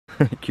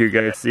Can you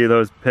guys see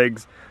those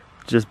pigs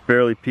just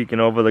barely peeking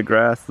over the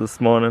grass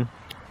this morning?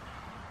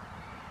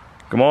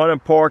 Good morning,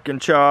 pork and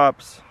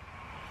chops.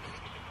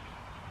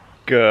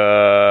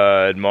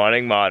 Good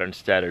morning, Modern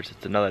Steaders.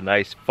 It's another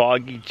nice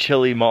foggy,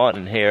 chilly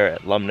morning here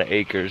at Lumnah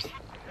Acres.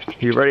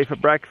 You ready for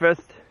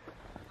breakfast?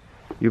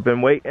 You've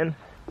been waiting?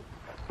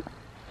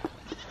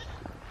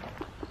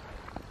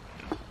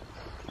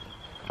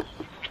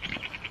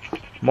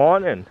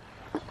 Morning.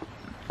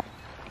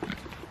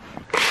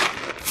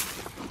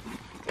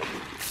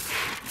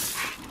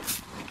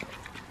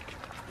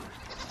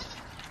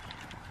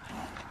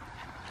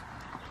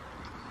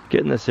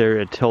 Getting this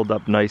area tilled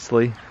up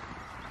nicely.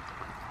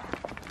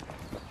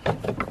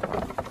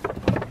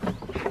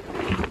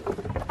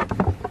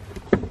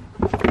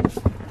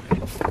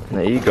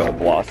 There you go,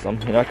 Blossom.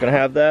 You're not gonna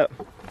have that?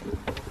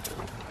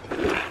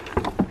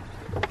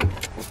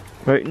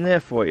 Right in there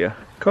for you.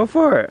 Go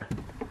for it.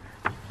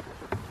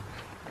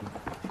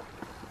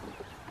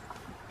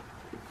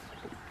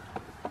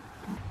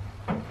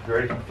 You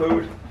ready for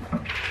food?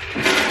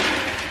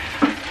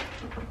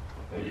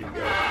 There you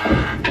go.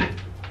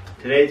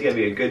 Today's gonna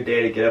be a good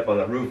day to get up on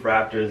the roof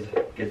rafters,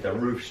 get the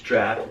roof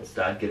strapped, and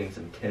start getting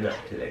some tin up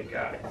today,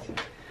 guys.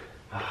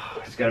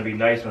 It's gonna be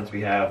nice once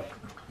we have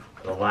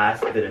the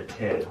last bit of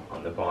tin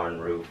on the barn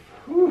roof.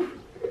 Whew.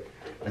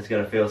 It's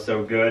gonna feel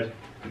so good.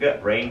 We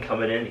got rain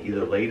coming in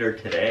either later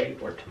today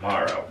or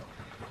tomorrow.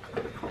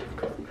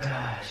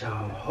 So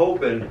I'm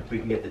hoping we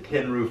can get the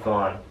tin roof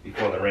on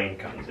before the rain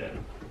comes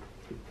in.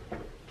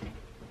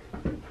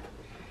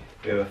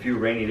 We have a few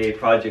rainy day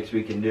projects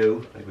we can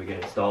do, like we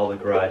can install the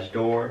garage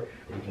door,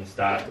 we can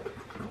start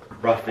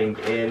roughing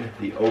in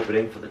the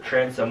opening for the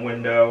transom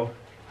window.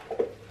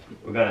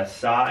 We're gonna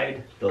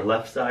side the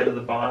left side of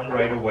the barn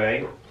right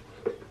away.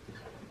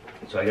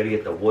 So I gotta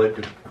get the wood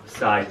to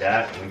side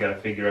that, and we gotta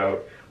figure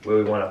out where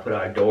we wanna put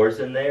our doors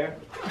in there.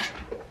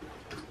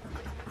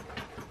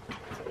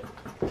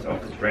 So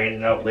if it's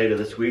raining out later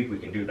this week, we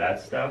can do that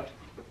stuff.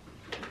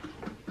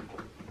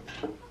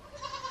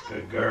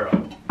 Good girl,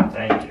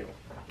 thank you.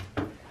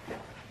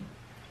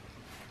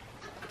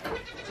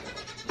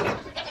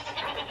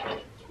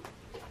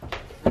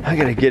 I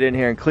gotta get in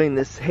here and clean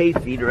this hay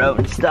feeder out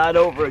and start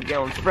over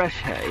again with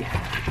fresh hay.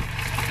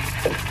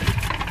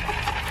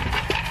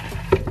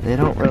 They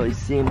don't really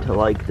seem to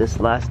like this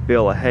last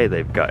bale of hay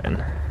they've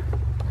gotten.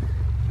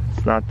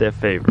 It's not their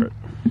favorite.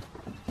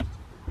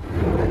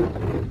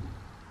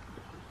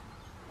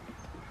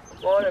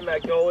 Morning,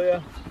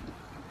 Magnolia.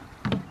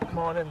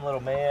 Morning,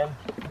 little man.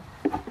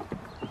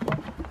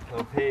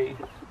 Little pig.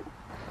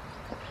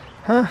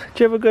 Huh? Did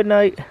you have a good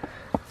night?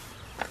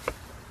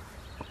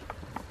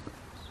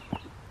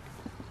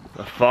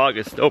 The fog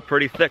is still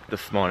pretty thick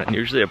this morning.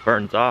 Usually it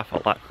burns off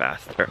a lot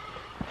faster.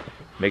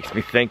 Makes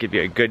me think it'd be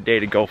a good day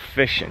to go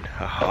fishing.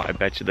 Oh, I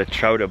bet you the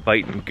trout are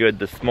biting good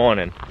this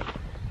morning.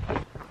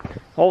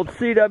 Old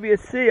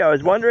CWC, I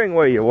was wondering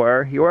where you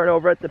were. You weren't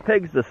over at the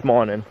pigs this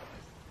morning.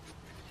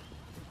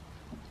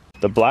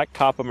 The black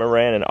copper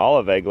moran and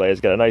olive egg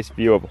layer's got a nice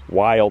view of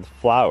wild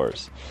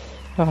flowers.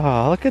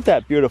 Oh, look at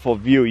that beautiful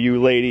view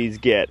you ladies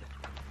get.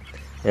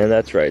 And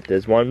that's right,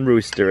 there's one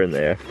rooster in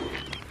there.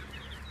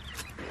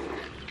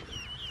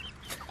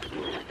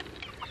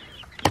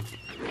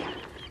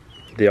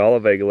 The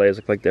olive egg layers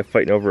look like they're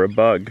fighting over a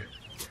bug.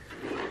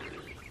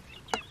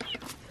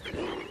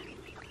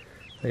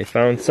 They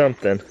found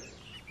something.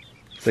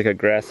 It's like a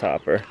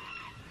grasshopper.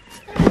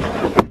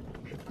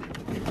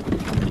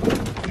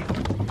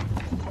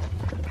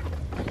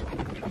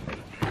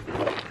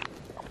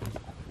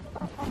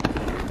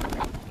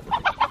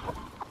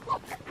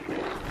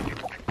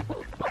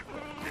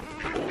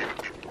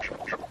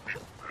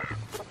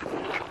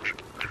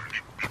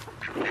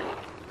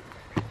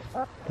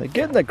 They're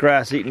getting the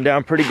grass eaten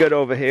down pretty good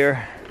over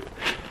here.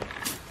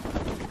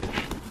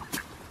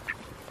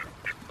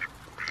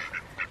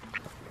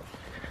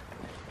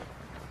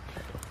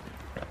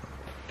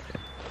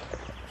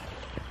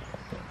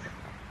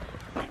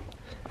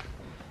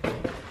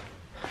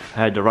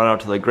 I had to run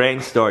out to the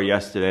grain store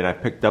yesterday and I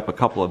picked up a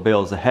couple of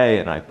bales of hay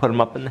and I put them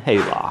up in the hay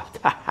loft.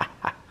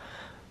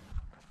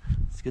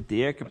 Let's get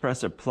the air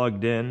compressor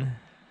plugged in.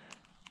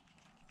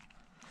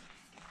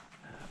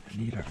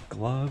 We need our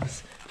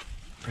gloves.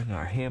 Bring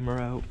our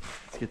hammer out.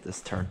 Let's get this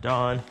turned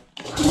on.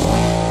 Let's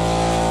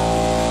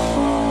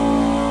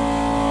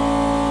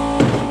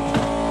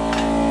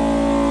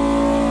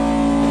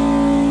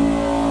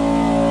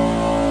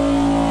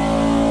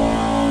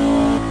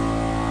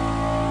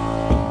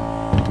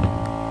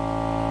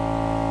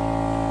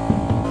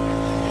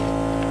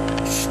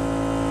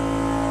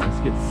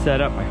get set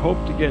up. I hope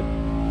to get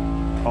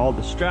all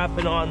the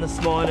strapping on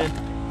this morning.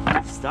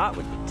 Start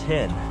with the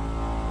tin.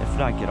 If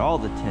not, get all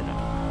the tin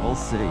up. We'll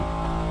see.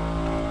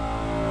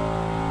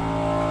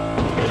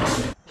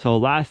 So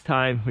last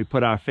time we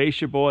put our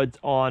fascia boards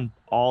on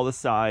all the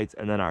sides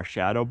and then our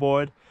shadow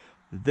board.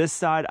 This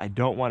side, I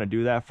don't want to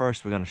do that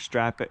first. We're going to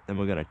strap it, then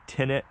we're going to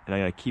tin it, and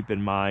I'm going to keep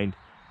in mind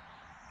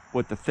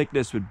what the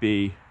thickness would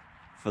be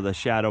for the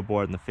shadow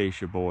board and the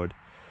fascia board.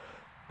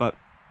 But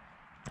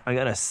I'm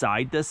gonna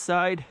side this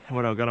side. And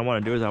what I'm gonna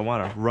wanna do is I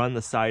wanna run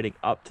the siding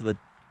up to the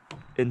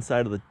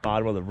inside of the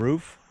bottom of the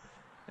roof.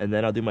 And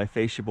then I'll do my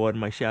fascia board and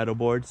my shadow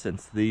board,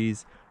 since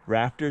these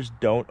rafters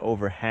don't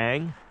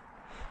overhang,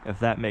 if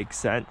that makes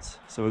sense.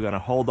 So we're gonna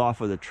hold off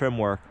with the trim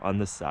work on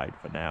this side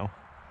for now.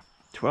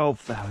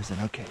 12,000,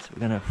 okay, so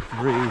we're gonna have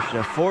 3, we should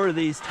have 4 of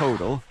these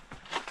total.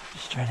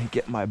 Just trying to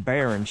get my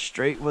bearings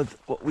straight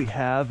with what we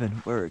have and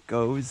where it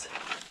goes.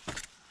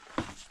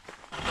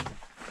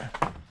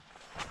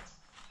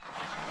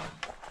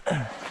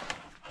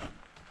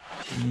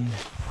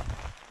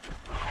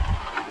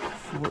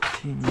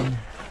 14.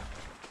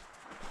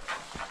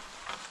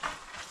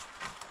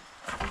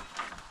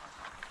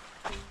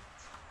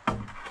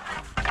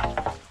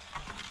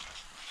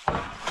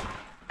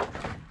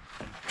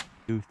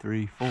 Two,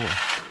 3, 4.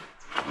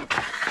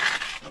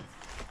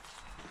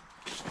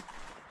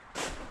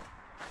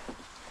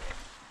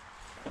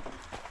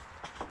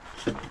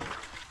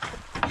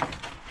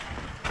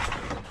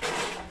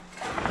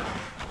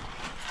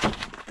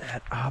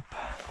 That up.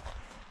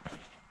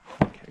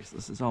 Okay, so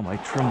this is all my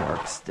trim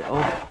work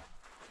still.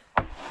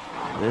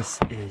 This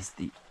is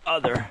the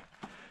other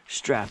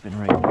strapping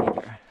right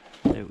here.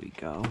 There we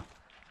go.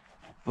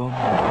 Boom.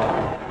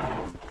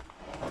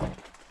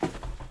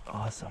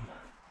 Awesome.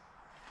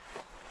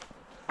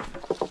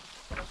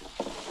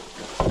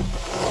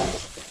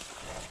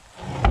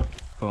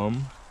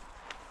 Boom.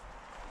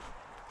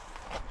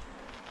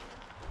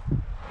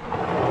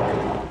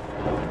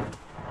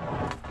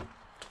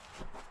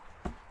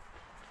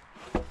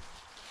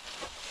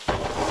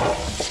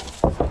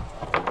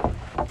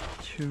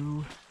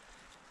 Two,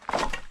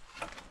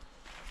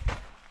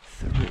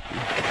 3.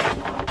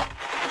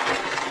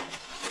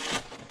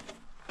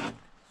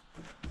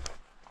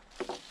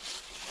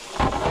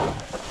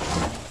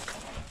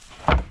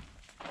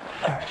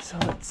 All right, so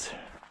let's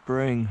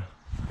bring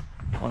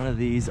one of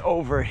these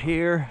over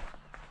here,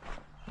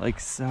 like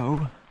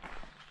so.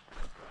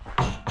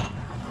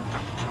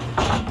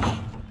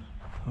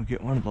 We'll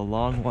get one of the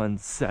long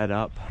ones set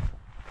up.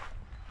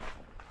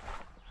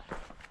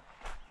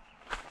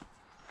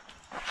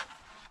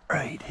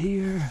 Right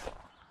here.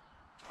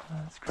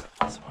 Let's grab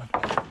this one.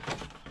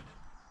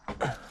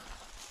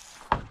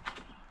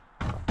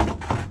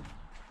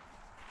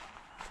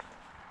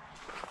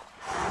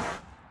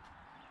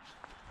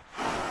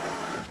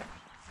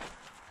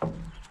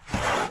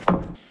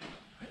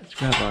 Let's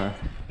grab our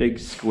big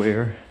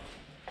square.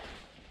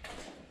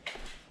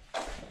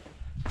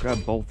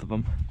 Grab both of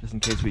them, just in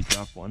case we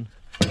drop one.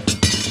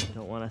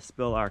 Don't want to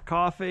spill our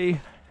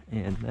coffee.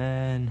 And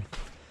then,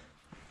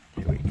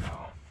 here we go.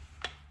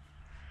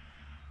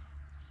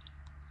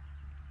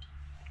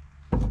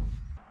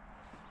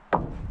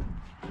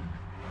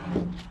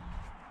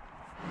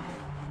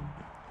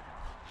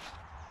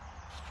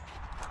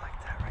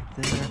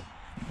 There.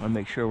 Want to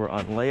make sure we're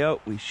on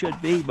layout. We should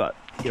be, but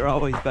you're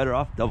always better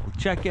off double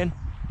checking.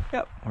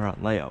 Yep, we're on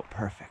layout.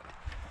 Perfect.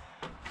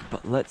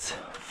 But let's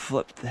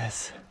flip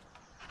this.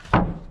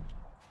 There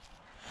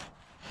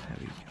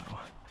we go.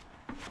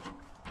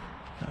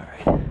 All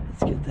right,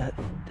 let's get that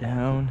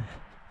down.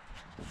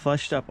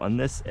 Flushed up on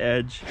this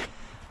edge.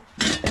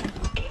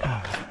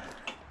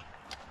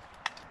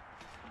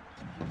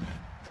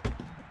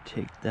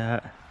 Take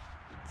that,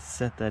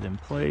 set that in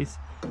place.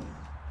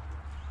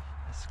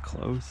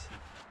 Close.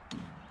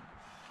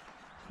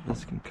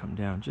 This can come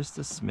down just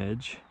a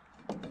smidge,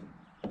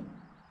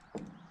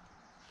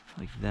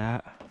 like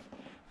that.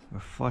 We're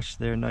flush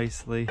there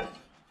nicely.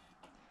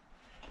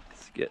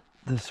 Let's get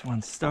this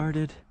one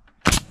started.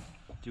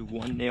 Do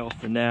one nail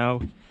for now,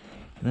 and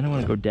then I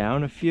want to go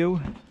down a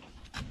few.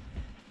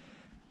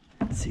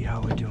 Let's see how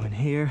we're doing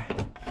here.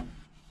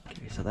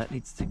 Okay, so that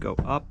needs to go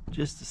up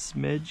just a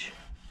smidge.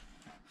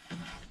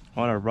 I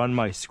want to run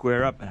my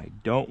square up, and I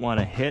don't want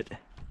to hit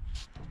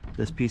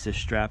this piece of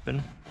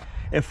strapping.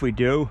 If we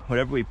do,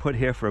 whatever we put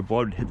here for a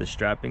board would hit the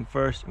strapping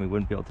first, and we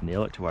wouldn't be able to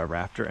nail it to our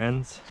rafter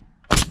ends.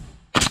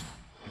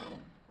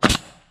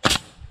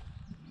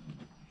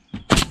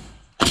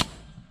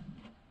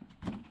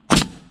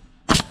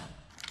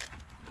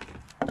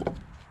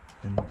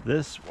 And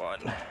this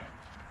one,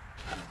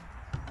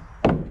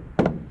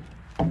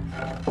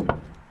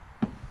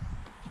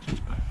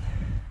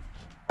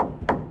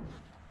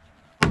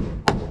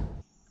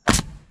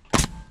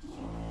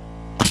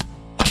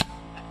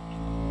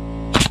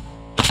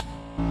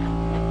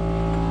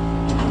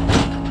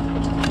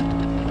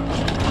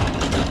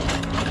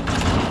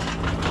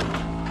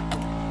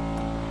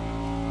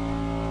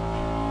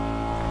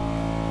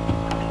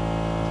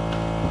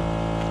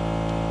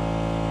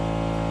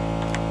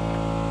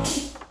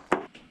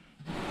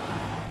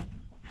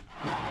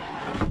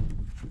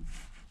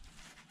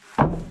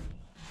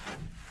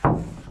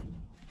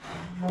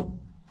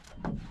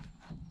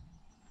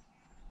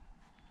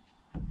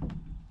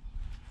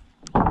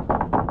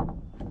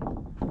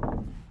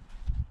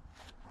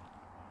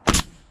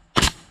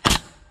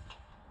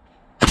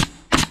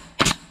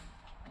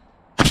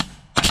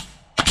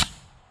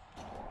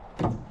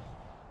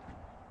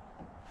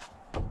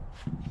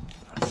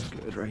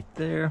 right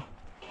there.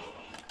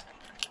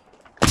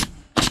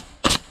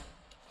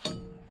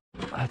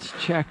 let's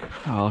check.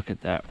 Oh, look at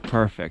that.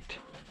 Perfect.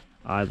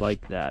 I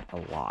like that a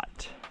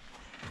lot.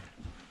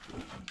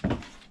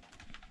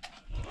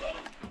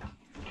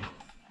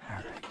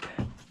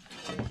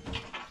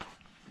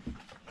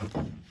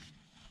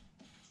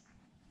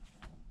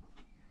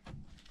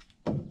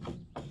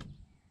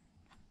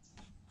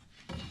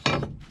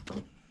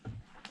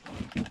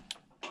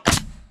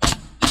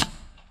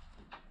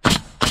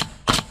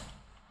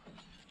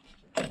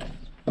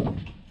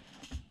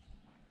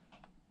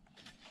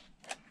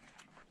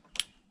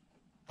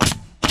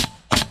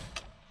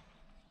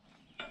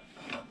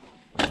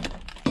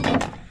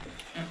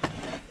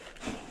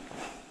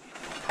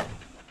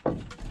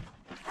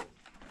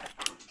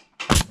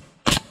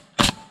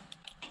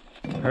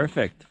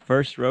 Perfect.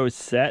 First row is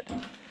set.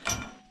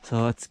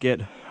 So let's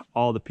get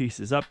all the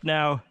pieces up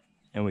now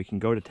and we can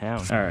go to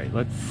town. All right,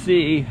 let's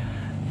see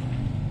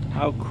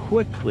how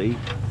quickly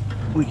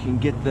we can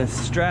get this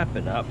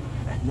strapping up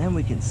and then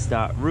we can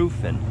start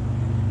roofing.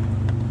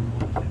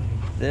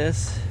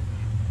 This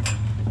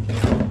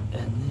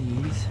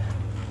and these.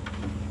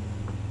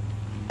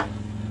 All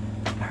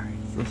right,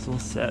 so this will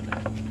set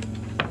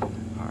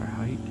our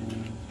height.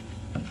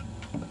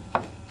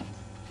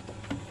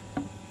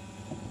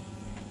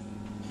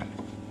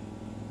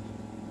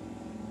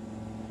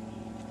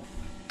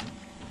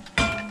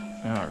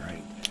 All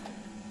right.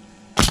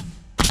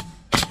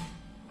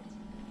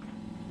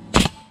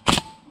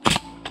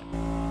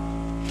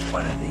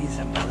 One of these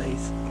in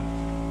place.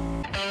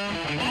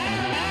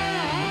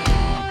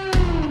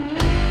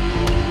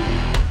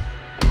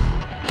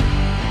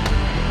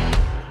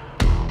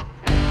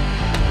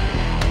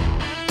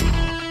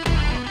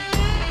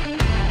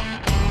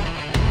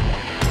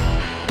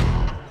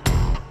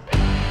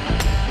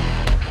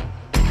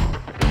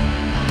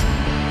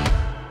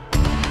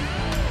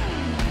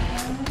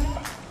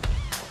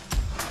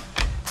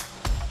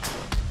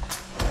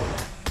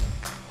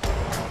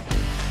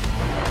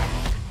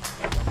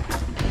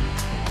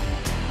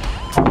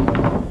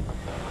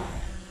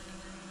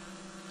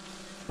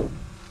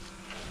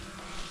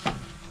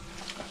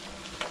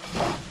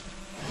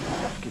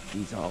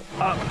 These all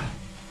up.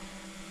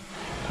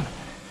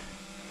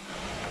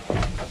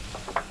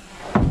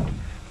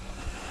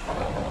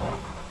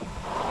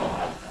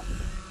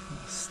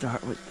 We'll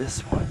start with this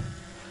one.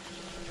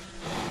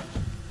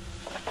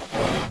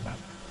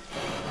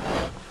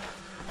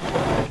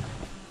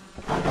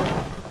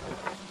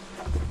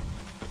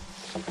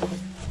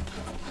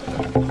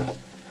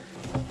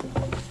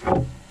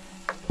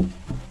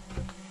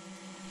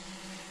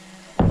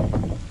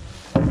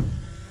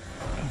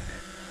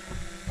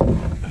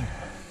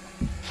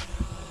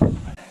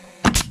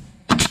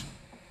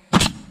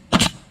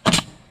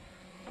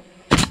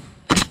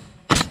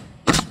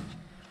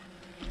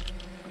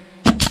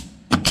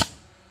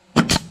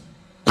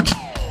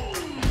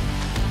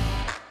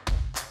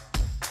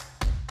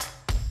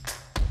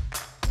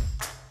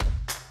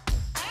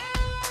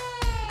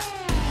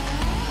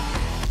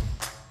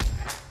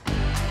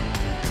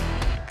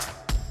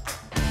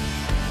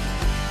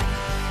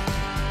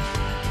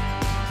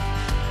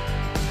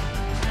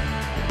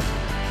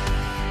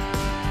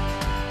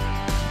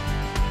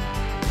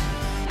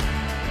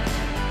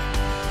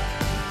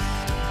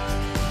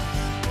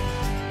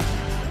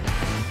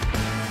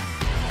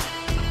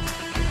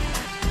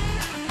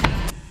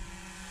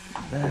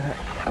 That.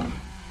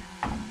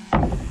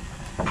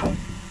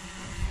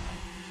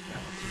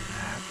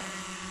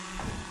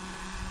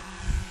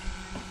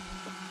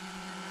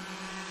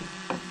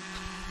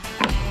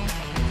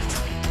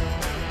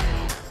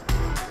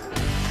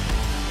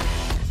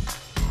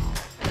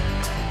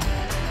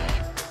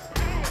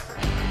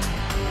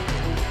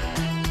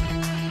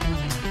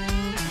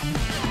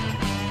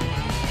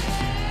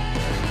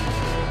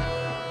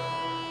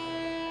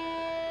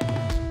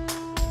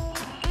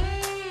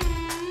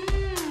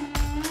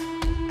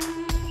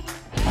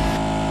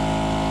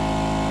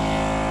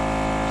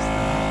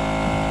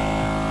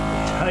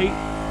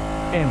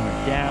 And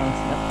we're down.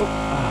 So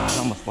I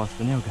almost lost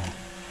the nail gun.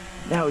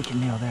 Now we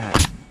can nail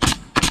that.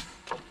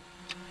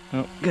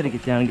 Oh, gotta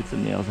get down and get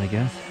some nails, I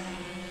guess.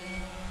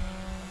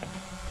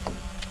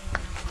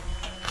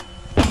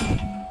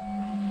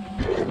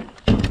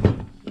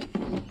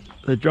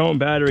 The drone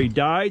battery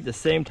died the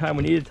same time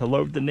we needed to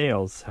load the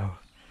nails, so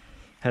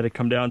had to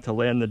come down to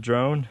land the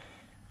drone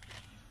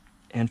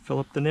and fill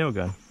up the nail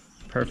gun.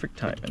 Perfect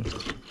timing.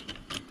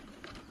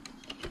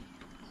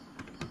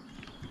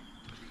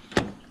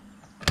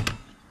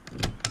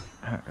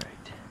 All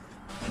right.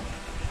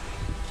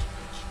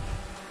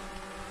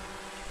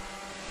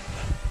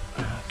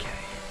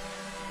 Okay.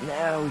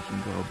 Now we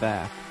can go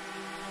back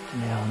to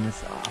nailing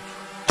this off.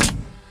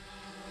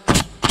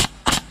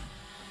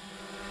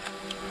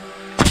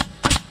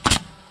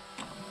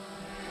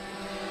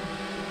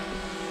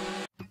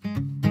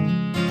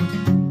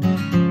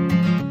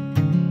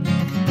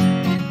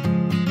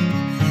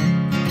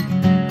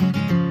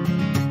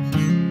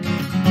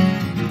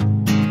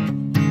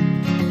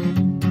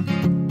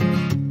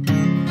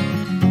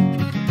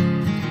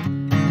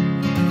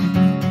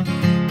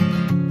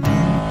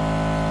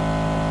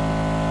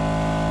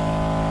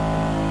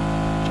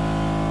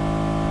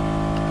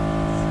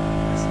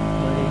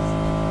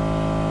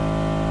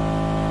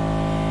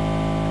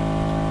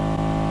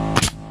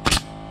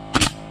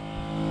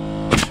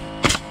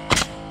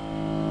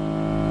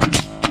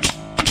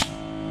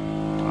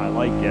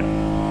 like it.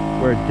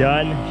 We're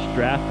done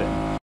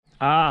strapping.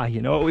 Ah,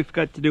 you know what we've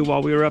got to do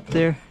while we were up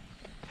there?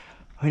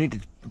 We need to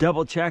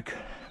double check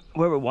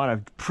where we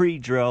want to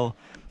pre-drill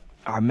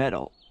our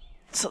metal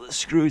so the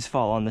screws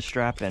fall on the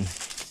strap-in.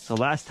 So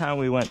last time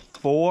we went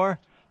 4,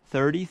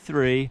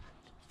 33,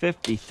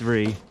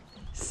 53,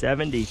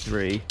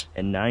 73,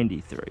 and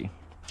 93.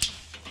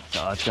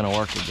 So that's gonna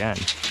work again.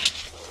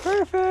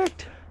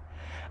 Perfect.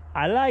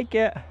 I like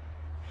it.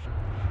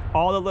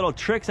 All the little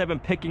tricks I've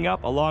been picking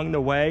up along the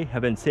way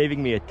have been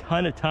saving me a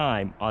ton of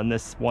time on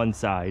this one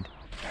side.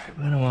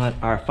 We're gonna want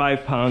our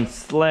 5-pound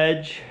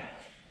sledge.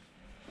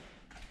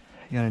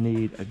 You're gonna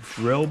need a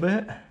drill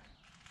bit.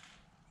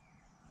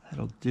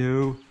 That'll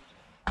do.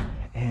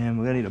 And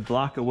we're gonna need a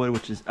block of wood,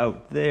 which is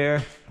out there.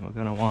 And we're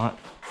gonna want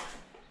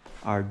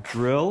our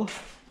drill,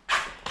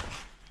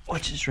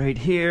 which is right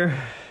here,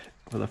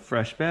 with a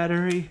fresh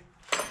battery.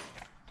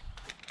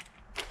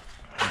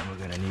 And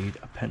we're gonna need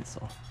a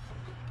pencil.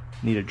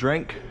 Need a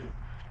drink.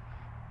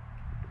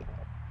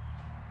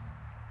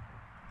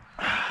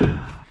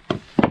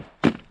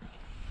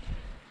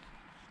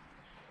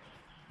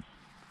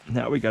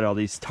 Now we got all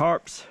these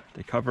tarps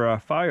to cover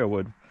our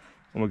firewood,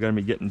 and we're gonna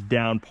be getting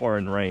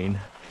downpouring rain.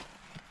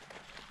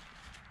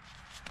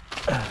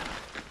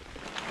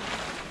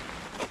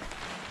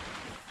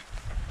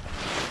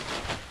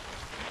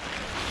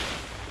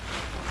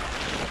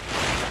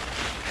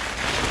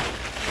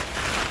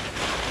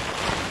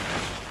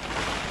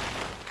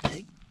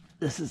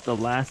 This is the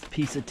last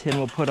piece of tin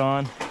we'll put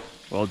on.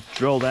 We'll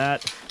drill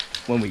that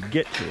when we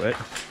get to it.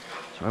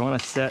 So I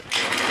want to set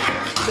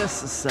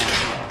this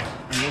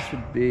aside. And this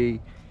would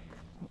be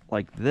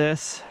like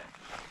this.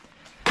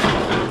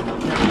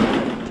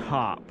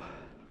 Top.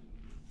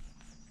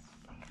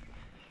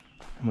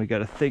 And we got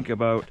to think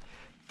about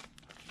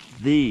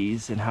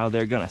these and how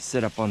they're going to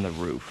sit up on the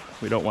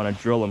roof. We don't want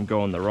to drill them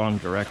going the wrong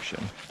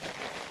direction.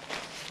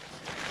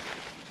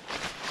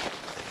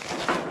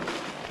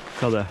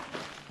 So the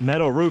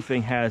metal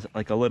roofing has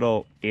like a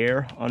little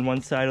air on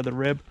one side of the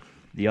rib.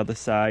 The other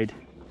side,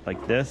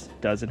 like this,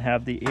 doesn't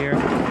have the air.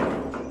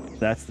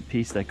 That's the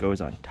piece that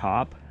goes on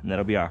top, and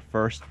that'll be our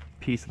first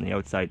piece on the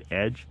outside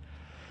edge.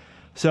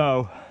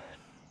 So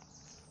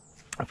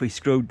if we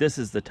screwed this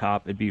as the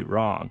top, it'd be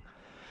wrong.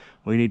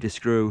 We need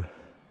to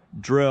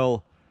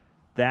drill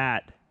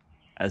that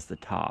as the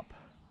top,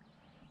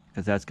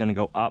 because that's going to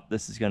go up,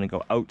 this is going to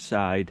go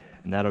outside,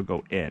 and that'll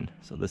go in.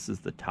 So this is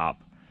the top.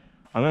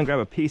 I'm gonna grab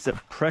a piece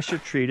of pressure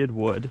treated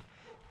wood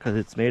because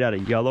it's made out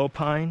of yellow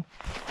pine.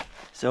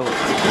 So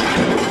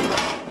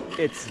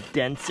it's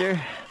denser.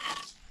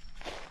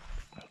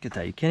 Look at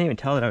that, you can't even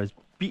tell that I was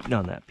beating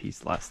on that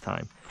piece last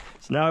time.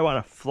 So now I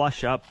want to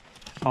flush up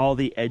all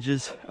the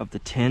edges of the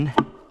tin.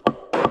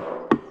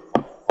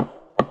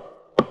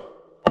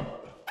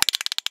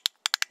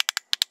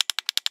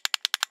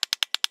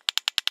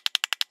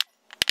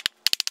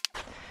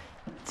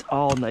 It's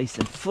all nice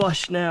and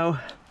flush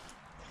now.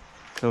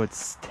 So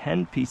it's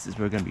 10 pieces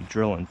we're going to be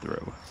drilling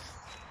through.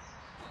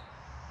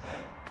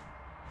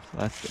 So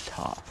that's the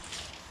top.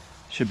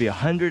 Should be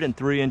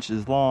 103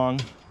 inches long,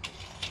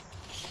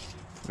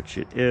 which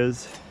it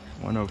is,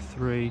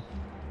 103.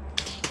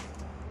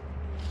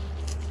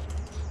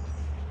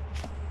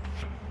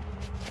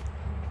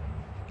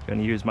 I'm going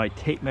to use my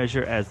tape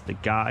measure as the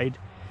guide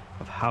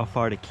of how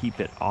far to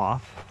keep it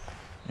off.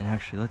 And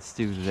actually, let's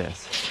do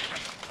this.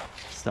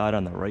 Start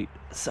on the right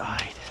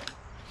side.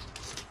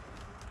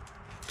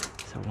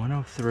 So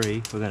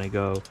 103, we're gonna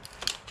go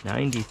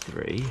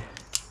 93.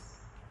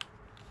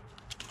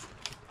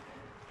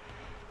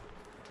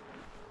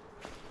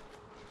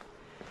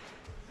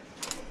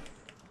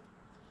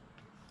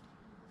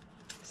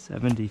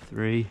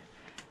 73,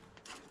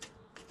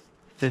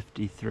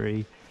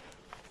 53,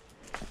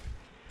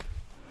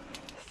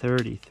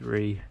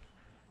 33,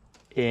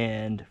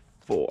 and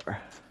 4. All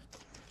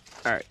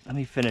right, let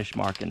me finish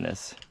marking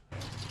this.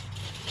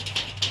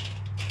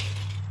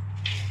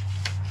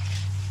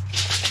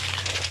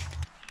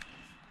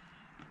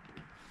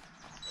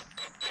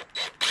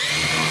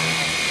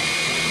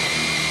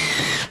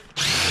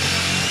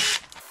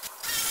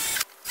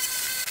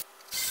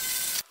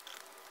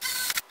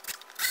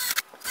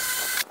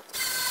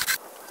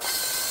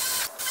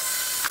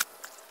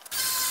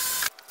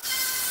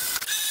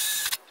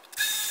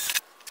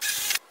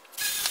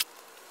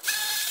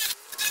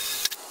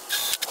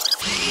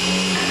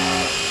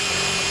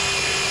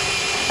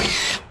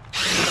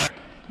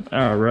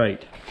 All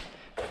right,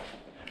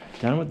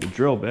 done with the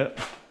drill bit.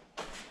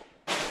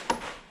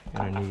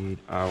 Gonna need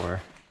our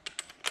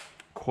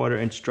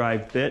 1/4-inch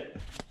drive bit,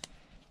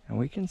 and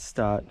we can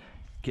start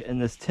getting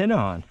this tin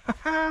on.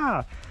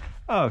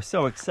 Oh,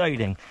 so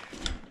exciting.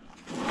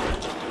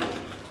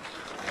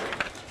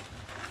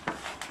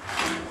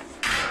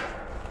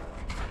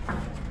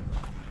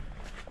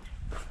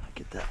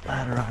 Get that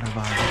ladder out of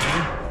our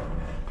way.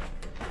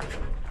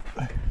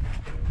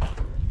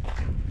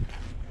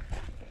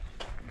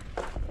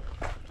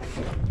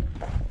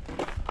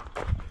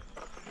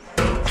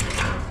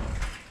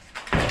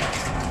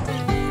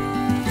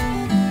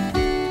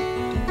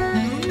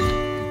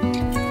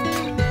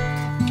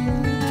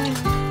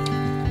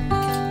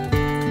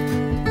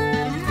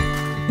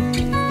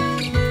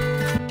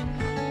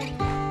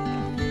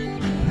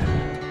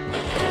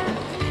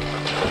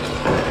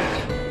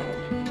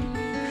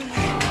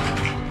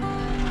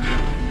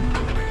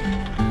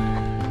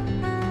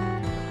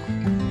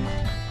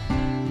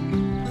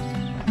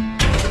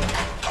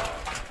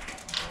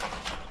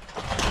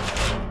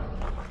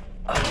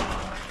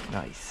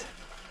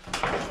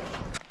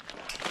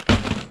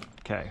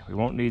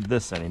 don't need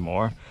this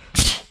anymore.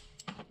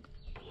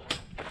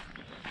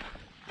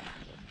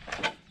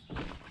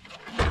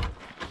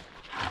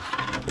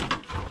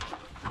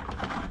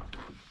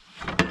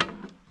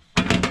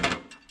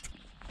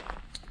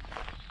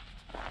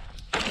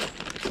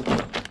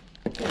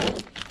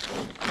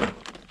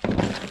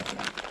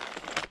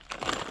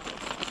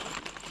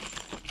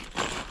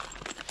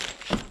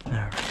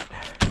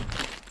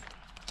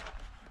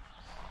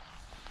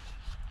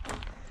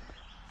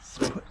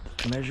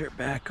 Measure it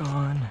back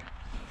on.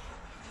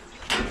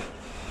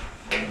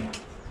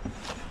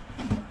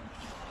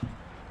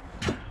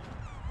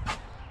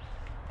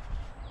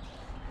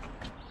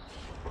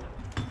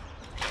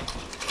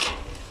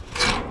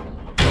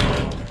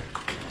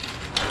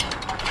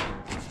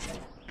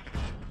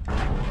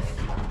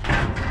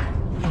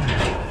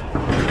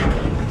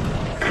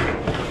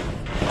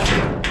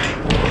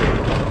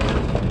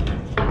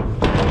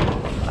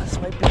 This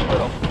might be a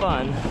little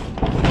fun,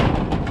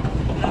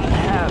 not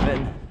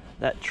having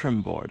that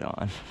trim board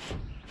on.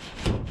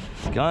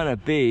 It's gonna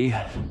be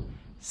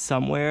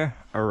somewhere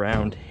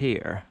around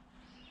here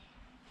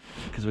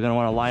because we're gonna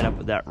want to line up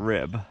with that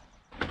rib.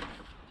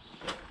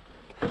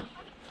 All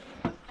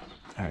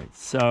right,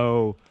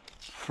 so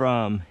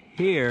from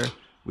here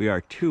we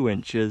are 2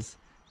 inches.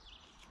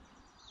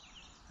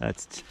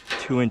 That's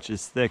 2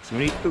 inches thick. So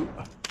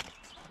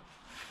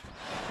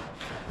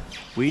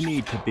we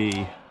need to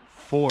be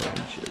 4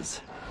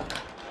 inches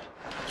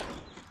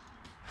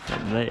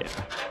from there,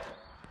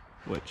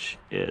 which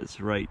is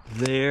right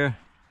there.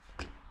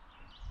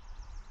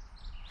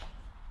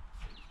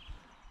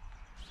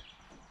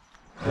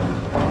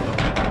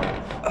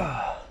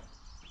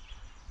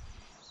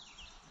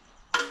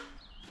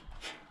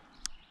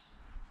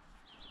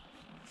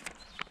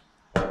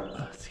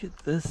 Let's get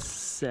this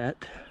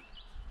set.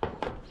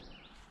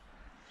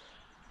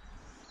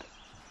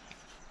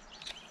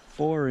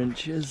 4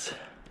 inches.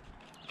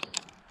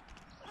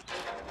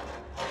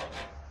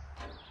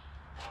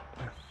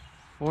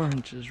 4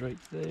 inches right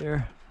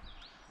there.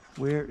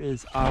 Where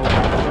is our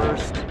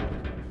first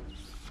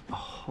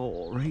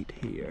hole? Right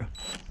here.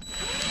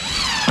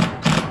 All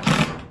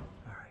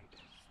right,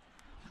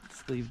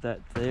 let's leave that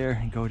there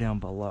and go down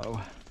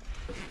below.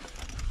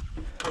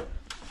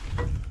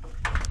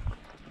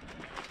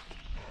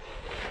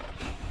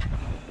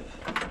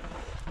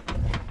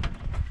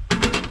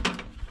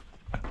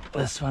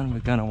 This one we're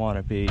gonna want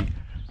to be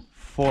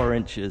 4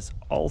 inches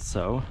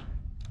also,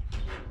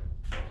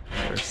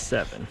 or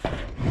 7.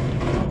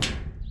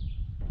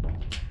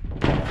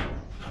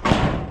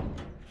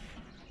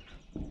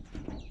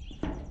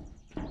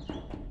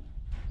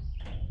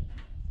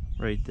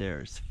 Right there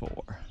is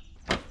 4.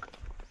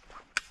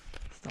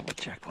 Let's double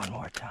check one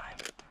more time.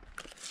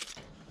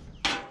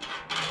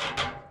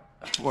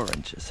 4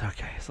 inches.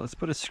 Okay, so let's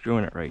put a screw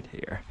in it right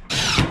here.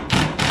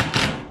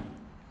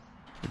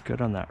 We're good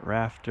on that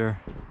rafter.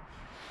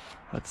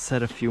 Let's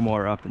set a few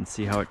more up and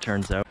see how it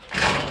turns out.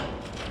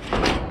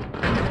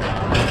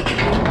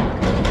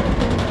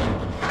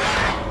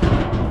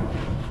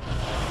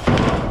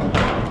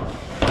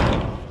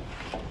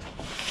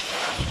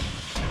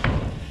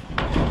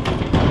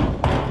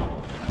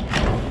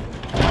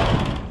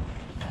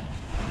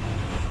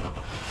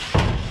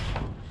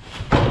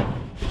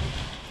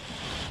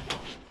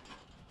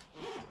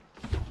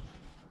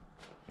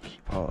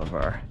 Keep all of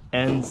our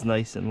ends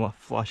nice and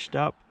flushed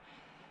up.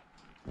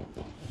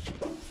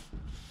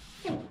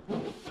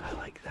 I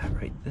like that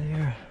right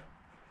there.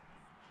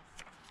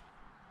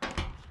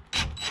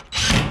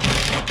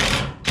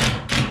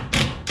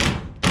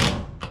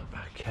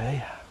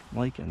 Okay, I'm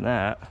liking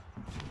that.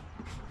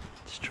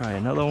 Let's try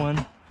another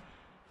one.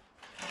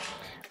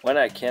 When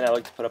I can, I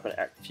like to put up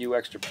a few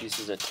extra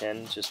pieces of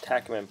tin, just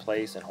tack them in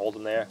place and hold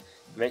them there.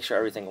 Make sure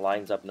everything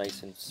lines up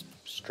nice and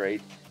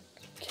straight.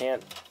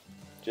 Can't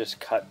just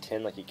cut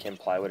tin like you can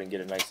plywood and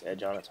get a nice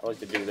edge on it. So I like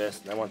to do this,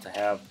 and then once I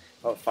have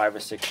about 5 or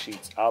 6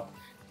 sheets up,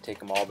 take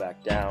them all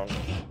back down.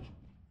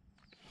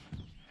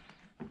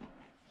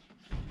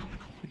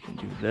 We can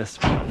do this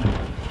one,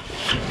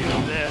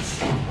 do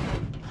this,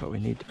 but we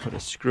need to put a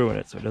screw in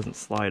it so it doesn't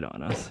slide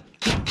on us.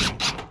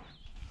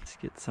 Let's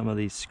get some of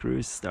these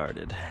screws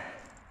started.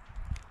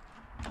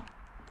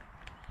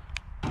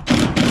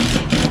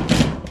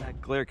 That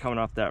glare coming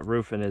off that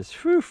roof and is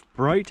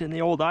bright in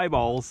the old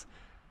eyeballs.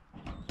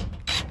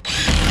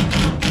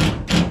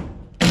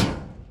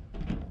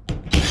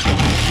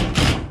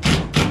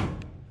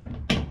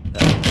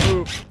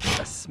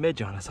 A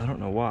smidge on us, I don't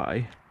know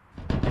why.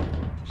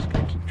 Just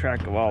gonna keep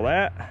track of all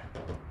that.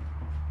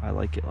 I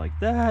like it like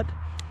that.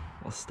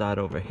 We'll start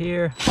over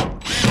here.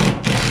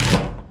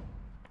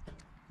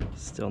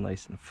 Still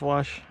nice and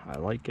flush. I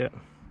like it.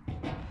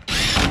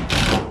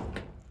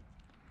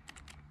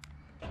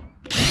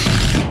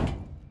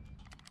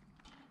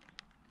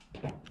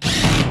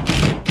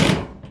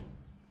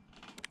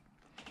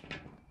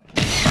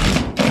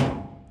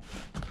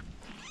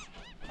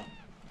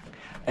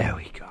 There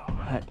we go.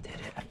 That did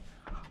it.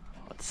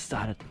 Let's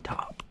start at the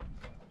top.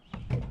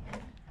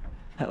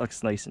 That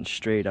looks nice and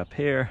straight up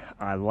here.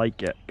 I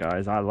like it,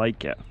 guys. I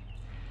like it.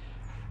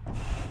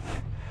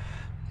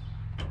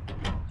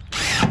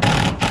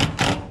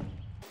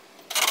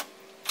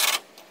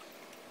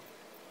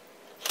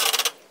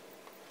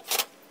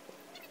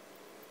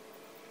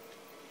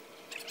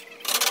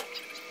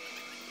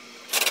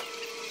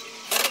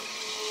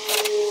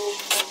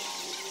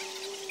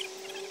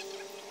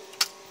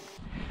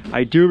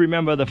 I do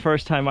remember the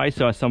first time I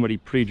saw somebody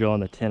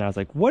pre-drilling the tin, I was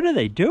like, what are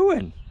they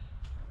doing?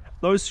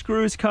 Those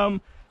screws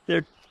come,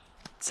 they're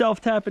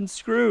self-tapping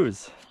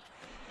screws.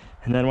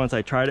 And then once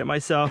I tried it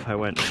myself, I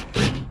went,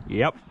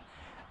 yep,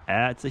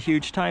 that's a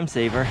huge time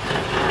saver.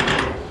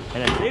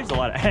 And it saves a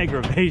lot of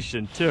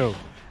aggravation too.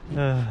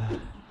 All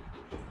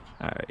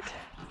right,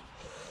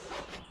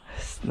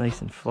 it's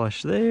nice and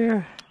flush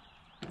there.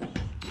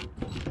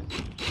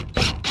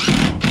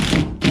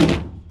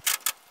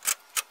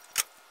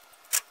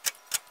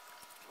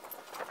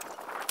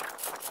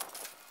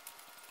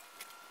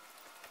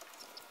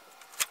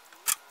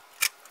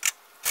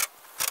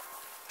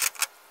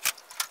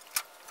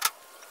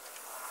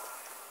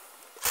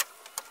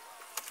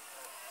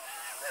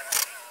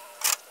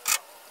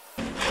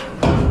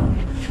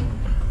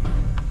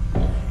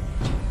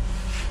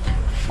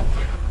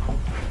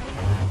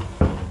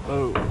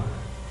 Oh.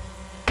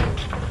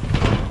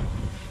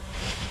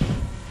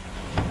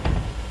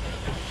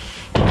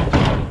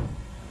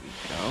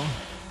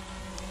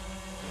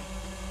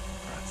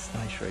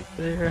 Right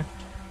there.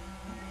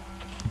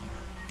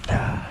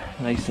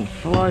 Nice and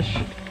flush.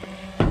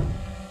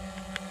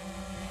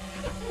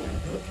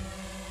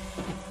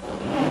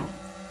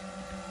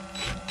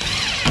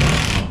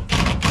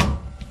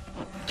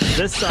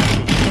 This side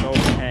of the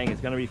overhang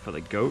is going to be for the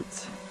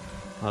goats.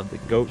 I'll have the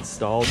goat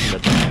stalls in the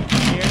back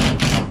here.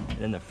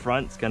 And in the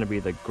front it's going to be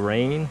the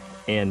grain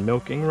and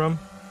milking room.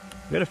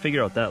 We got to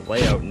figure out that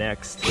layout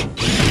next.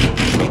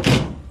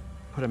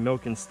 Put a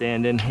milking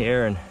stand in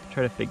here and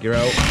try to figure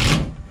out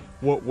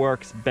what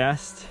works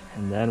best,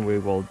 and then we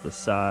will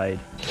decide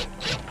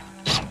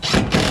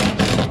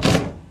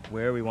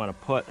where we want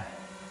to put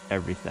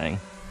everything.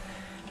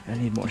 I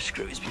need more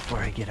screws before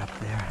I get up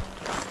there.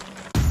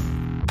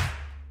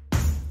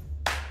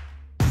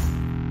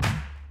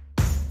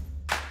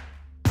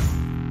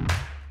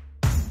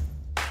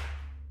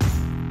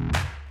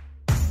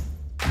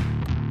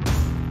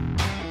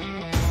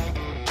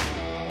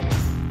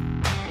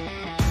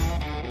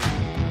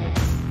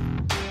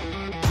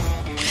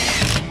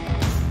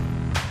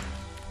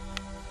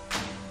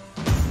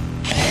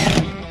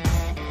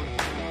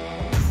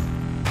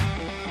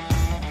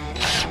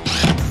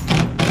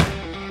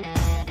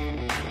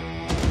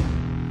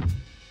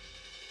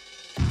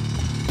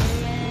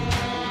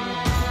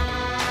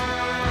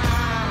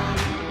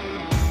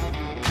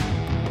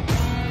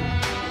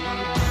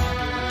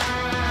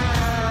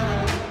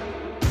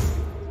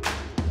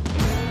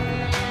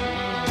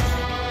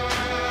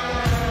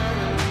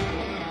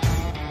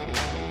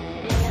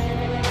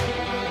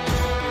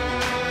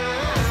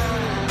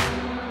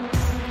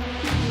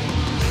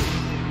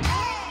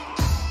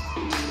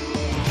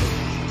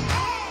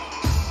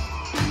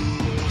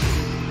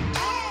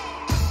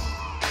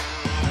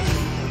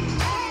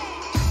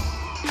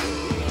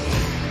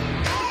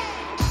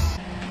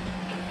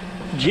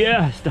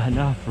 Just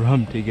enough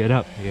room to get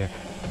up here.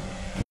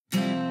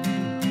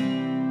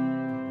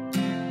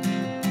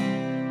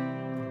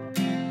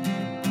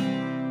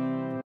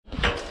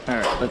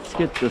 Alright, let's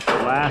get this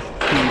last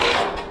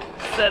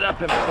piece set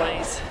up in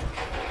place.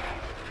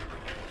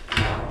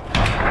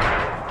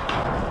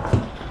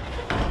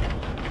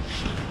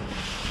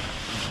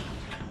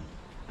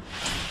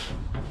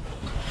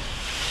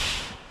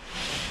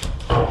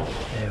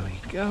 There we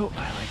go.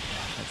 I like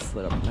that. That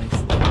slid up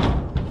nicely.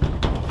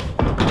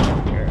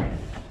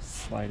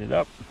 Slide it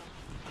up,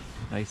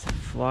 nice and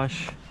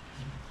flush.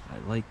 I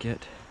like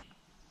it.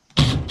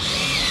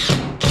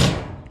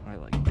 I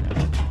like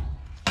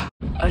that.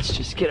 Let's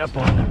just get up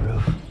on the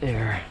roof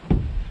there.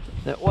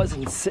 That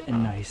wasn't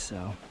sitting nice,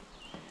 so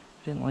I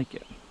didn't like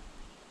it.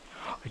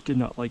 I did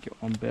not like it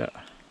one bit.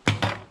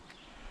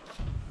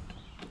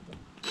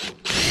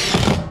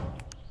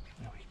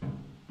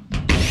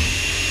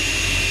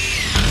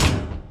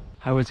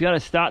 I was gonna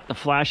start the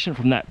flashing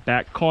from that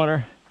back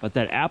corner, but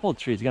that apple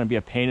tree is gonna be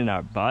a pain in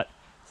our butt.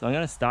 So I'm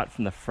gonna start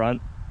from the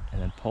front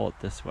and then pull it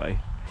this way.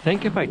 I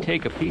think if I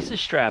take a piece of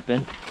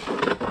strapping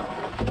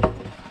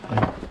and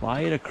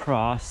apply it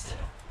across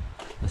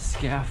the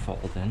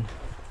scaffolding,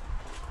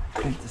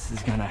 I think this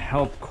is gonna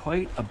help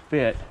quite a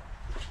bit.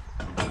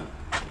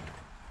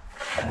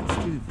 Let's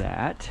do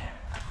that.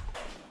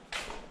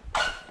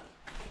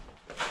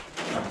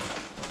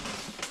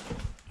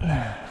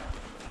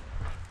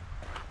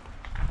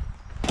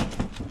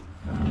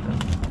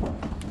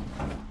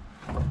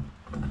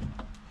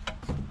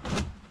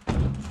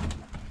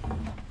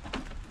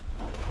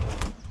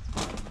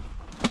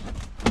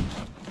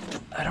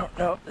 I don't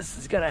know if this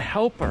is going to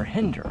help or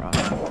hinder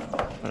us,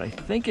 but I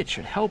think it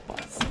should help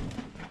us.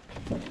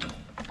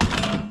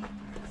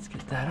 Let's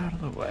get that out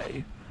of the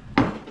way.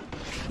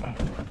 There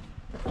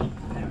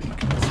we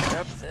go. Let's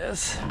grab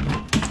this.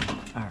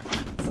 All right,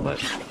 let's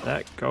let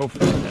that go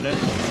for a minute.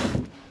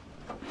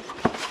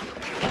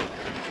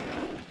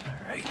 All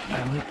right,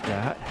 I like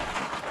that.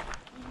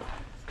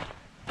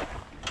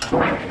 All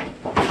right,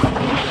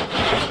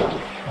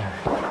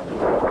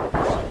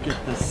 let's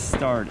get this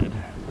started.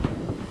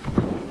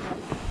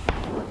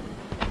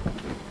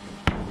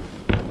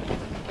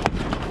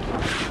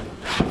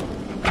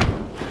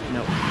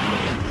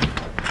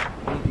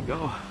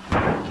 go.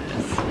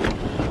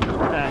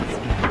 That's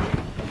good.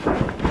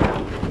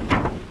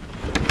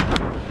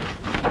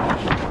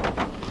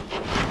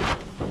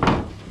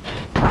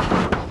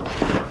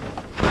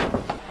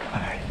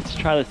 Alright, let's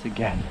try this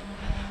again.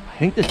 I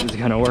think this is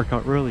gonna work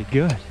out really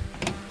good.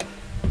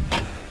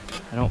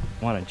 I don't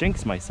want to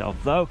jinx myself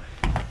though,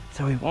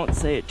 so we won't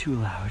say it too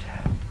loud.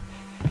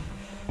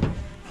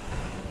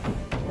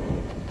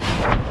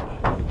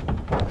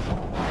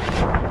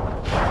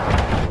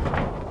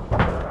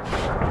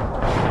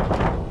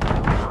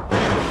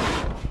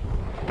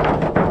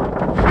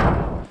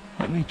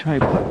 Let me try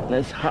putting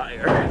this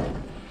higher.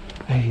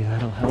 Maybe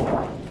that'll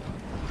help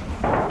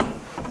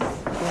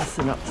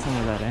lessen up some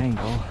of that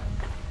angle.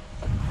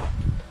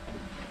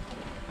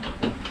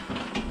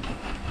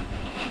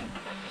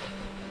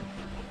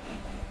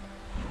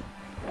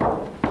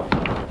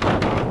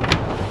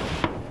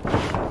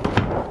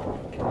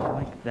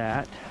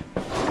 That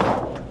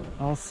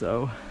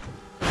also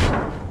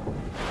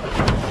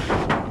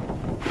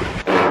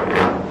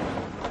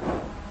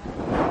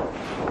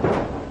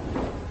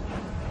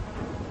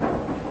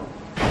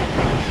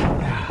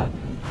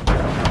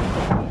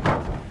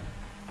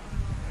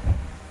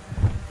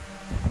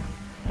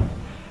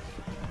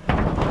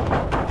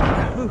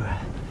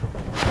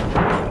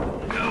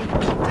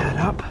pick that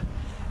up.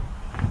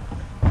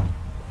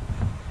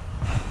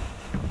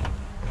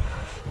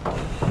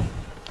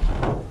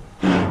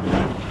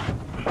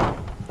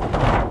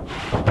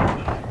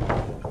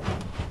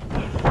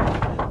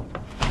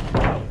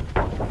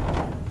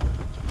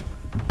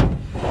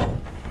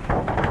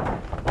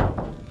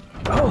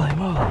 Holy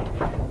moly,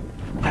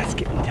 that's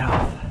getting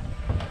tough.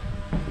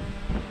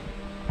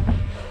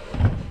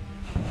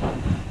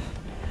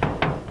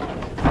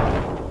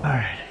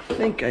 Alright, I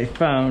think I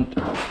found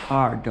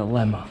our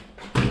dilemma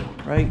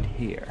right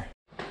here.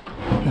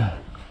 I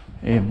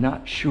am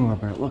not sure,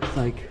 but it looks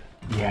like,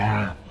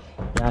 yeah,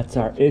 that's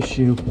our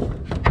issue.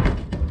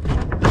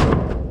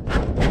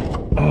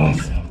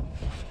 Awesome.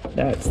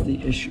 That's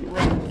the issue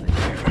right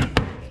there.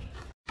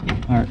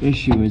 Our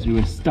issue is we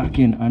were stuck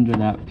in under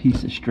that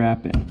piece of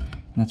strapping.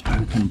 And that's why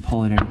we couldn't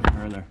pull it any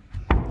further.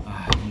 Oh,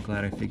 I'm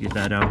glad I figured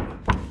that out.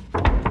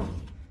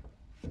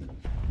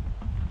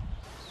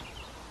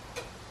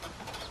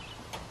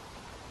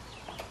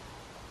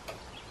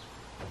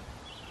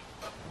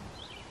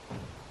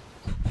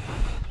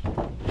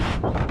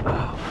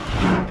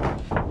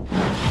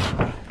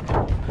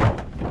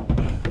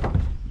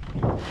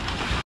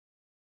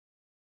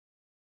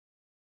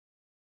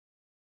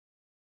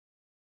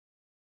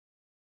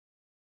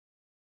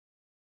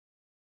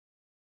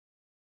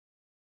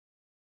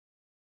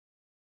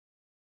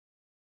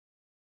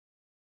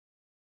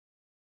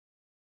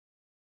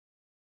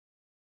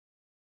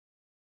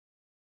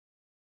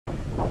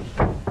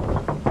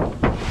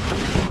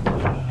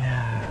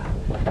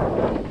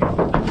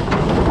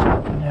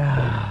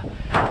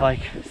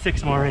 Like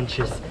 6 more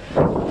inches.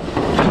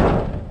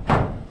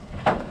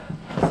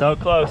 So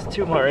close,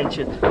 2 more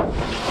inches.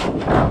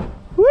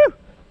 Woo!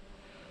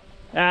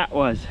 That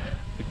was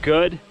a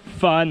good,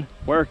 fun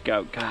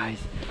workout,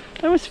 guys.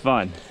 That was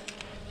fun,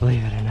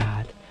 believe it or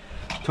not.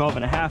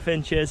 12.5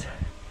 inches.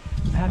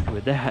 I'm happy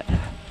with that.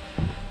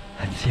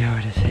 Let's see how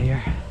it is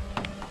here.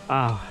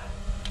 Oh,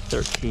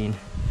 13.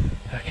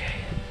 Okay,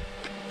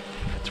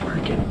 let's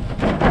work it.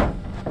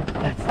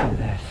 Let's do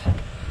this.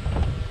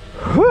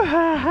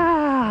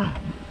 Woo-ha-ha!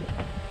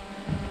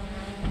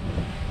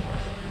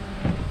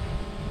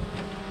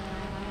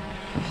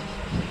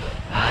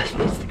 This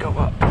needs to go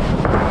up.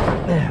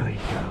 There we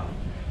go.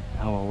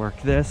 Now we'll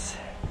work this.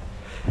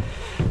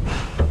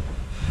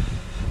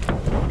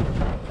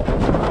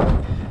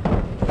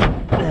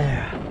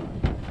 There.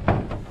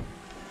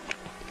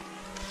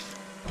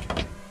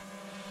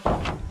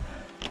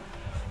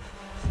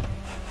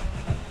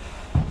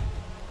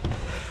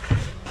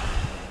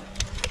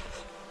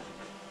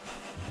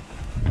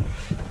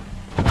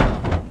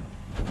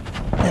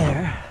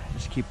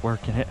 Keep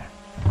working it.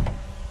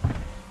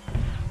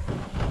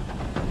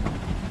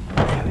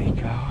 There we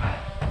go.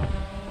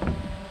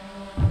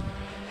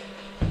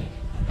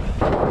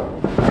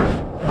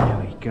 There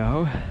we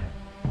go.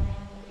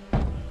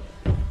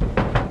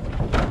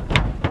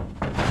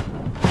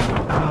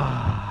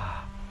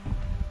 Ah.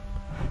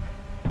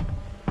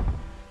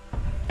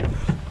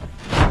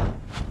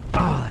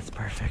 Oh, that's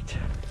perfect.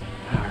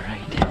 All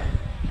right.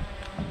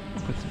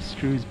 Let's put some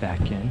screws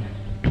back in.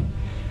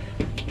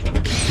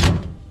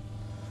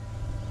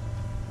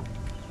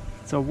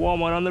 It's a warm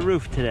one on the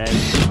roof today.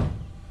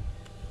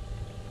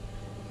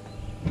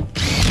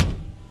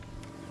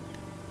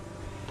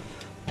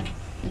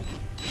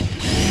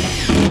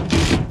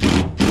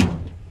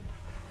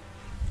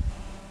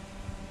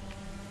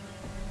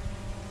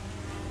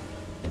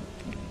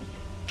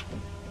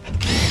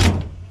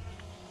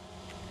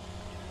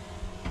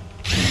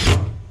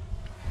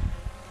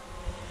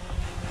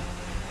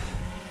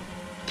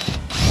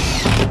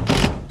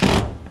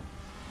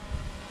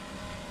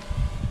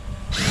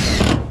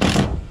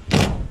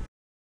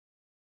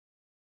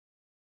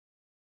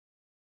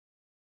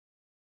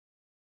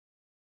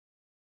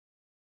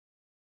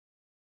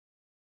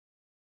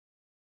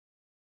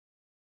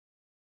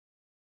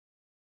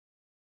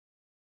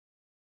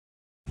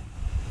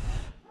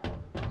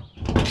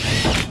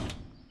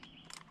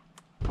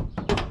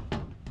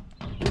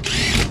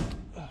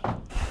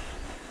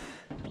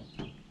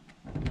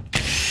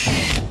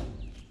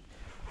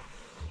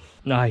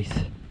 Nice.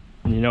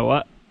 And you know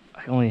what?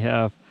 I only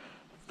have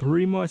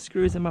 3 more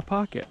screws in my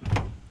pocket.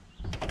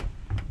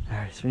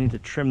 Alright, so we need to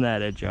trim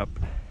that edge up.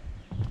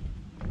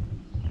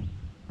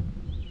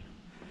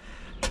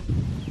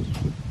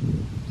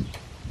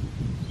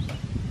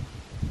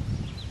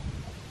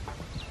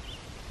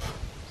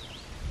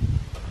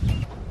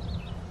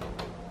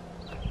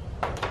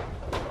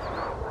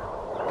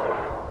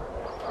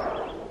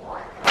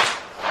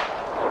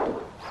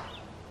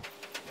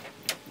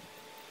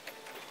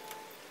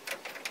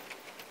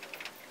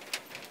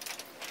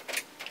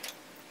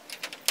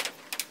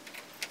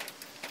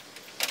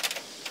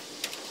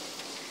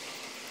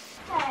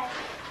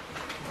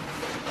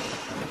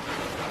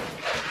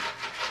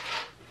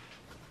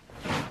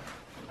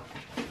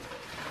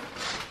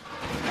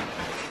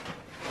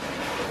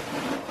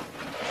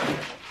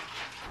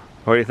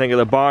 What do you think of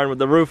the barn with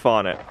the roof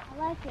on it? I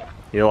like it.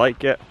 You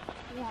like it?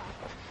 Yeah.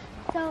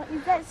 So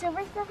is that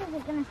silver stuff, is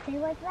it going to stay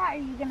like that, or are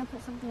you going to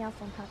put something else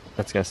on top of it?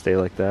 That's gonna stay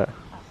like that.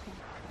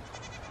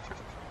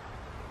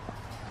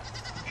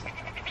 Okay.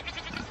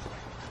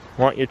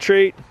 Want your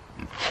treat?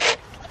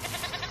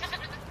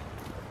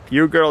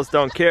 You girls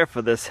don't care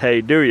for this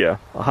hay, do you?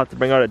 I'll have to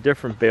bring out a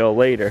different bale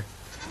later.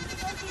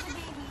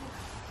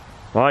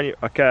 On you,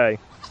 okay. Is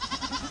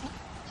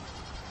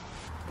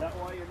that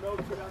why your milk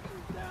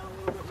production's down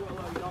a little bit,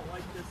 Willow? You don't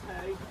like this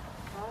hay?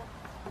 Huh?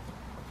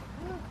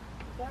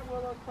 Is that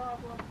Willow's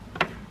problem?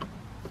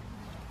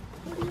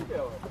 What are you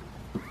doing?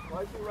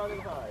 Why is she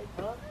running high,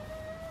 huh?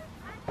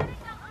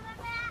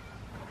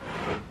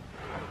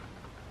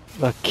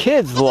 The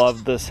kids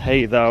love this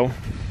hay though.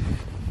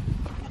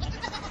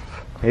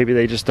 Maybe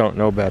they just don't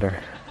know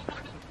better.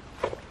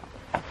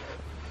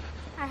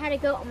 I had a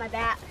goat on my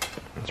back.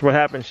 That's what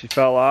happened, she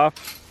fell off?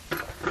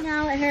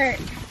 No, it hurt.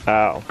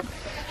 Ow.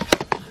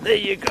 There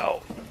you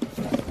go.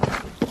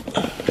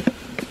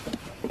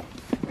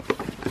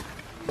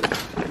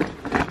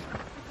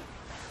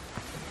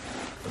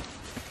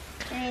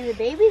 I mean, the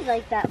babies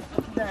like that,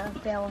 the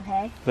bale of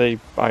hay.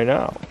 I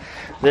know.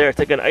 There,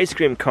 take an ice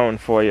cream cone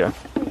for you.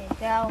 There you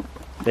go.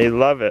 They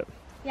love it.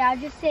 Yeah, I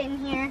was just sitting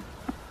here,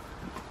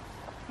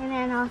 and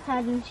then all of a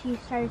sudden she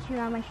started chewing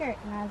on my shirt,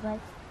 and I was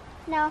like,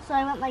 no, so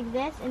I went like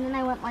this, and then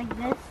I went like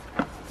this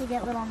to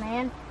get little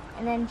man,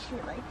 and then she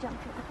like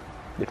jumped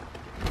in.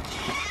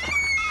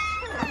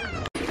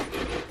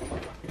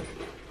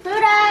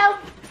 Pluto!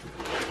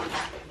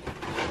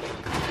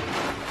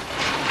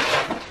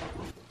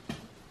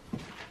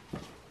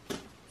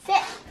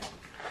 Sit.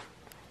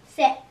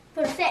 Sit.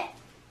 Pluto, sit.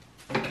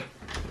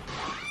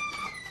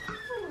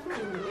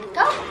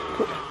 Go.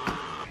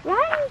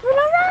 Run,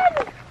 Pluto, run.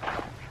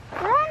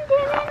 Run,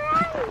 Damon,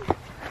 run.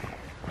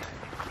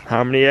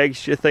 How many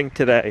eggs do you think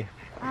today?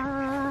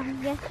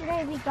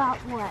 Yesterday we got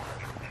what?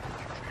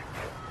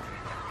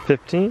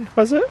 15,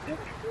 was it? 15?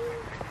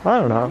 I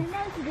don't know. Who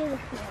knows the day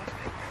before?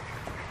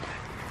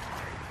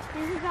 I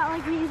think we got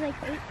like maybe like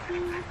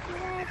 18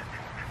 yesterday.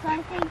 So I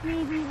think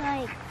maybe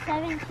like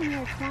 17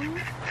 or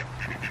 20.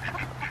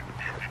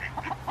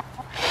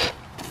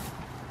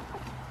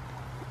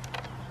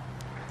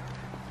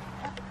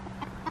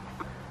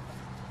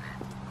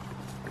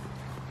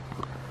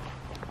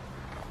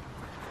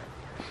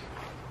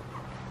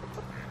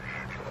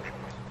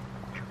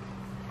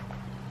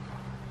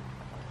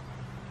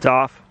 It's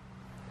off.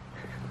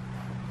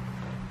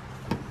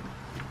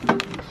 We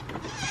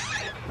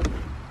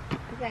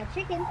got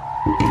chicken.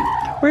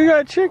 We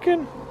got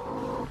chicken.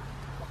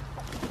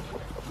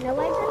 No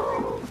eggs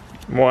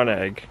in there? 1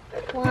 egg.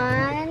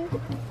 1,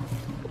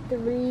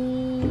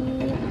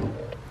 3,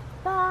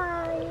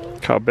 5.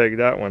 Look how big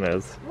that one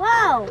is.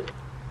 Whoa!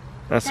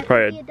 That's That could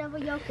probably be a double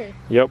yolker.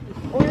 Yep.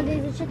 Or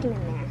there's a chicken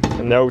in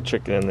there. No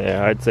chicken in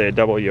there. I'd say a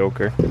double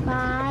yolker.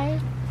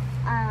 5,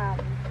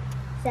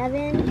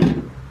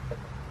 7,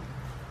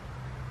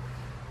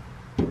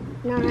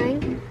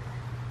 9,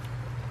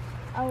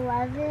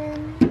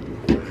 11,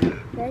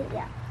 right?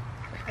 Yeah.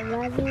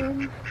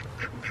 11,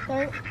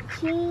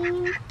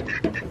 13,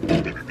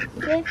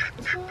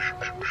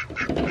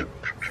 15,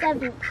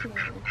 17.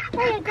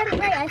 Hey, I got it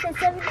right. I said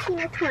 17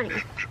 or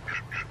 20.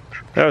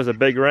 That was a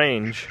big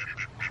range.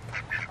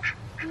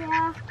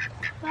 Yeah,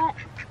 but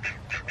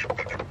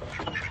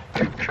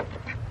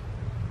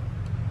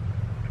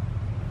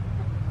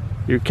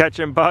You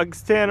catching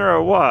bugs, Tanner,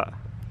 or what?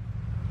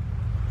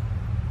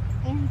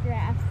 and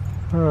grass.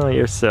 Oh,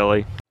 you're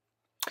silly.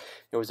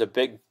 It was a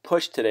big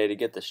push today to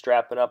get the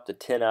strapping up, the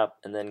tin up,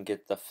 and then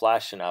get the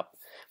flashing up.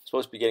 It's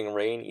supposed to be getting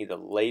rain either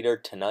later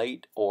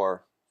tonight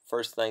or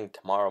first thing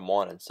tomorrow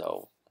morning,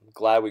 so I'm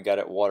glad we got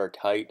it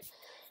watertight.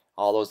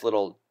 All those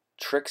little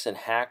tricks and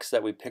hacks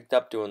that we picked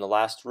up doing the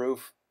last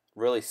roof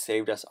really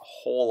saved us a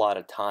whole lot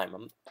of time.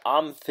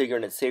 I'm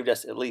figuring it saved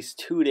us at least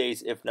 2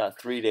 days, if not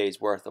 3 days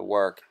worth of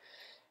work,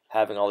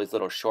 having all these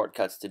little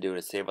shortcuts to do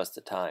to save us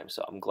the time.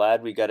 So I'm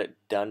glad we got it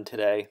done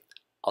today.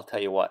 I'll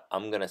tell you what,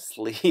 I'm going to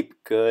sleep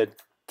good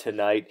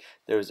tonight.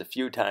 There was a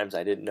few times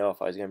I didn't know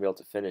if I was going to be able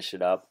to finish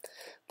it up.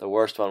 The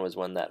worst one was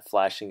when that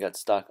flashing got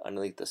stuck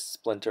underneath the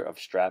splinter of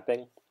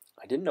strapping.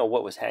 I didn't know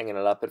what was hanging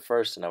it up at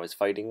first, and I was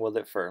fighting with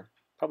it for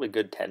probably a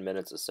good 10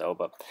 minutes or so,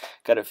 but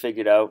got it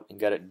figured out and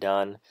got it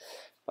done.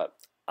 But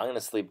I'm going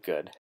to sleep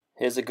good.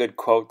 Here's a good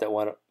quote that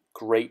went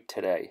great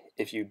today.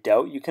 If you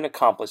doubt you can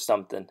accomplish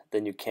something,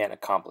 then you can't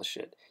accomplish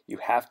it. You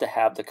have to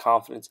have the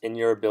confidence in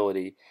your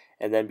ability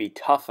and then be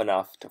tough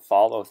enough to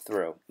follow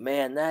through.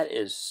 Man, that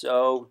is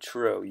so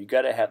true. You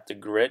got to have the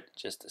grit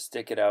just to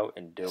stick it out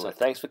and do it. So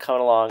thanks for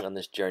coming along on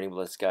this journey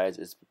with us,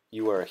 guys.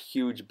 You are a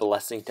huge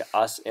blessing to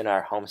us in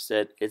our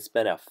homestead. It's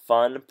been a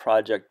fun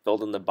project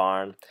building the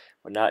barn.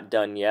 We're not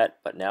done yet,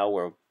 but now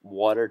we're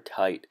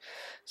watertight.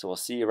 So we'll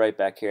see you right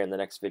back here in the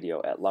next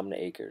video at Lumnah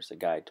Acres, a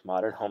guide to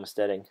modern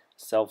homesteading,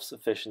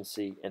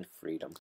 self-sufficiency, and freedom.